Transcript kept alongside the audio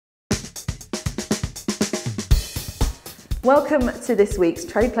Welcome to this week's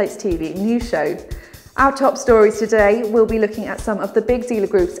Trade Plates TV news show. Our top stories today will be looking at some of the big dealer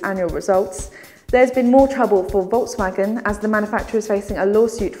group's annual results. There's been more trouble for Volkswagen as the manufacturer is facing a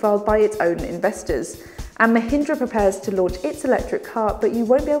lawsuit filed by its own investors. And Mahindra prepares to launch its electric car, but you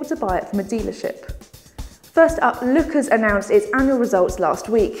won't be able to buy it from a dealership. First up, Lookers announced its annual results last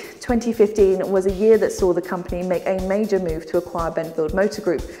week. 2015 was a year that saw the company make a major move to acquire Benfield Motor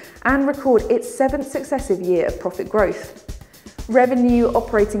Group and record its 7th successive year of profit growth. Revenue,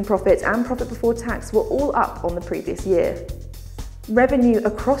 operating profit and profit before tax were all up on the previous year. Revenue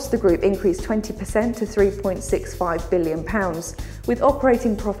across the group increased 20% to £3.65 billion, with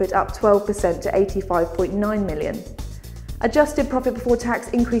operating profit up 12% to £85.9 million. Adjusted profit before tax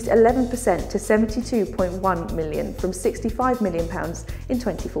increased 11% to £72.1 million from £65 million in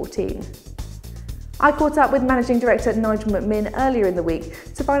 2014. I caught up with Managing Director Nigel McMinn earlier in the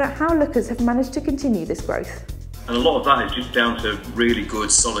week to find out how Lookers have managed to continue this growth. And a lot of that is just down to really good,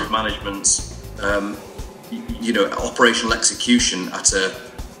 solid management, operational execution at a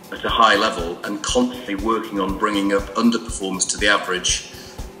high level, and constantly working on bringing up underperformance to the average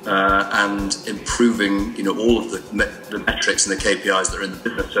and improving, all of the metrics and the KPIs that are in the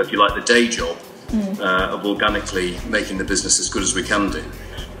business. So if you like, the day job of organically making the business as good as we can do.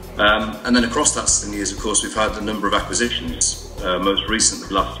 And then across that 7 years, of course, we've had a number of acquisitions. Most recently,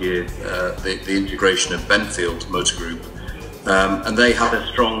 last year, the integration of Benfield Motor Group, and they had a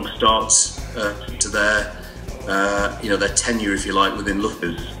strong start to their tenure, if you like, within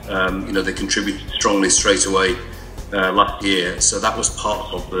Lookers. They contributed strongly straight away last year, so that was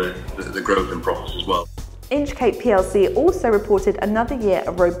part of the growth and profits as well. Inchcape plc also reported another year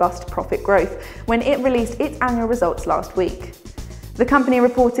of robust profit growth when it released its annual results last week. The company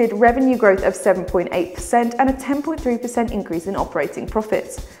reported revenue growth of 7.8% and a 10.3% increase in operating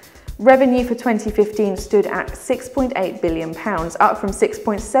profits. Revenue for 2015 stood at £6.8 billion, up from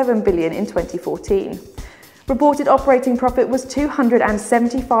 £6.7 billion in 2014. Reported operating profit was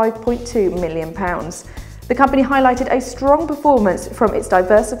 £275.2 million. The company highlighted a strong performance from its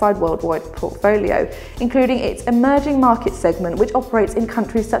diversified worldwide portfolio, including its emerging market segment, which operates in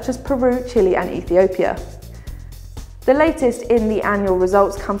countries such as Peru, Chile and Ethiopia. The latest in the annual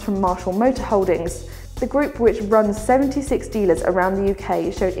results comes from Marshall Motor Holdings. The group, which runs 76 dealers around the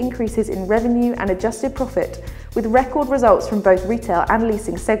UK, showed increases in revenue and adjusted profit, with record results from both retail and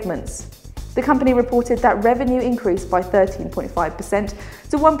leasing segments. The company reported that revenue increased by 13.5%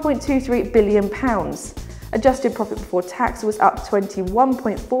 to £1.23 billion. Adjusted profit before tax was up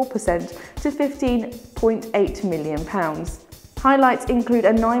 21.4% to £15.8 million. Highlights include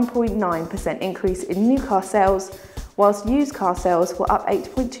a 9.9% increase in new car sales, whilst used car sales were up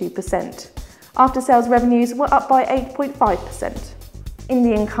 8.2%. After-sales revenues were up by 8.5%.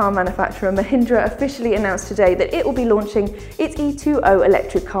 Indian car manufacturer Mahindra officially announced today that it will be launching its E20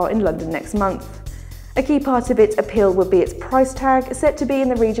 electric car in London next month. A key part of its appeal would be its price tag, set to be in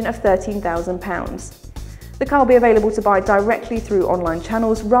the region of £13,000. The car will be available to buy directly through online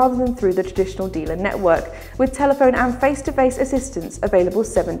channels rather than through the traditional dealer network, with telephone and face-to-face assistance available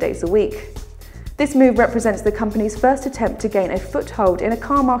 7 days a week. This move represents the company's first attempt to gain a foothold in a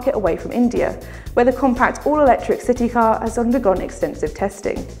car market away from India, where the compact all-electric city car has undergone extensive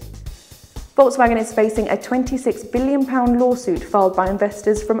testing. Volkswagen is facing a £26 billion lawsuit filed by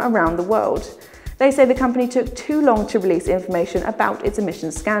investors from around the world. They say the company took too long to release information about its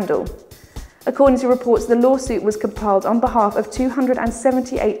emissions scandal. According to reports, the lawsuit was compiled on behalf of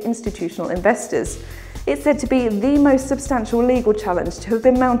 278 institutional investors. It's said to be the most substantial legal challenge to have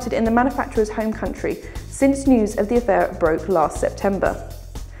been mounted in the manufacturer's home country since news of the affair broke last September.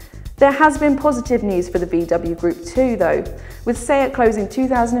 There has been positive news for the VW Group too, though, with SEAT closing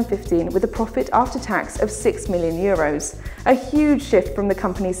 2015 with a profit after tax of €6 million, a huge shift from the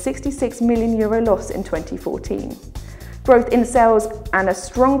company's €66 million loss in 2014. Growth in sales and a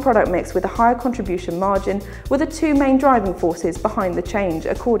strong product mix with a higher contribution margin were the two main driving forces behind the change,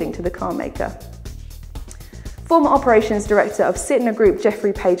 according to the car maker. Former Operations Director of Sytner Group,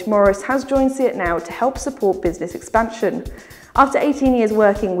 Geoffrey Page Morris, has joined SEAT now to help support business expansion. After 18 years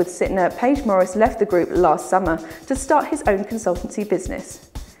working with Sytner, Page Morris left the group last summer to start his own consultancy business.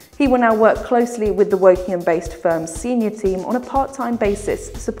 He will now work closely with the Wokingham-based firm's senior team on a part-time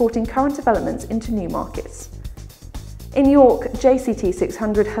basis, supporting current developments into new markets. In York, JCT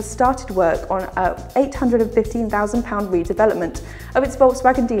 600 has started work on a £815,000 redevelopment of its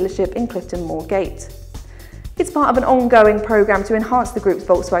Volkswagen dealership in Clifton Moor Gate. It's part of an ongoing programme to enhance the group's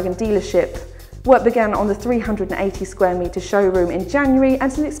Volkswagen dealership. Work began on the 380 square metre showroom in January and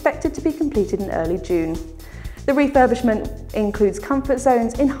is expected to be completed in early June. The refurbishment includes comfort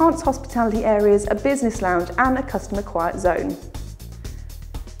zones, enhanced hospitality areas, a business lounge and a customer quiet zone.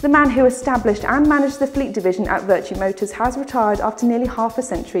 The man who established and managed the fleet division at Virtue Motors has retired after nearly half a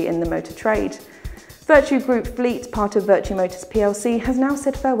century in the motor trade. Virtue Group Fleet, part of Virtue Motors plc, has now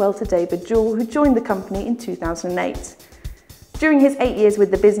said farewell to David Jewell, who joined the company in 2008. During his 8 years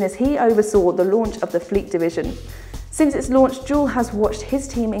with the business, he oversaw the launch of the fleet division. Since its launch, Jewell has watched his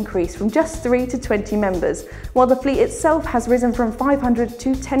team increase from just 3 to 20 members, while the fleet itself has risen from 500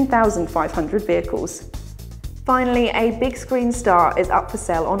 to 10,500 vehicles. Finally, a big screen star is up for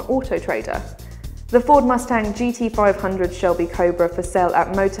sale on Auto Trader. The Ford Mustang GT500 Shelby Cobra for sale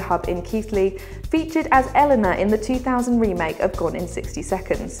at Motor Hub in Keighley featured as Eleanor in the 2000 remake of Gone in 60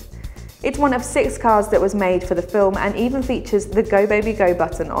 Seconds. It's one of 6 cars that was made for the film and even features the Go Baby Go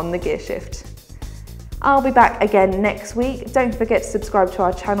button on the gear shift. I'll be back again next week. Don't forget to subscribe to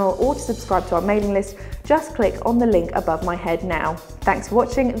our channel or to subscribe to our mailing list. Just click on the link above my head now. Thanks for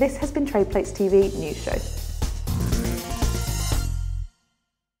watching. This has been Trade Plates TV News Show.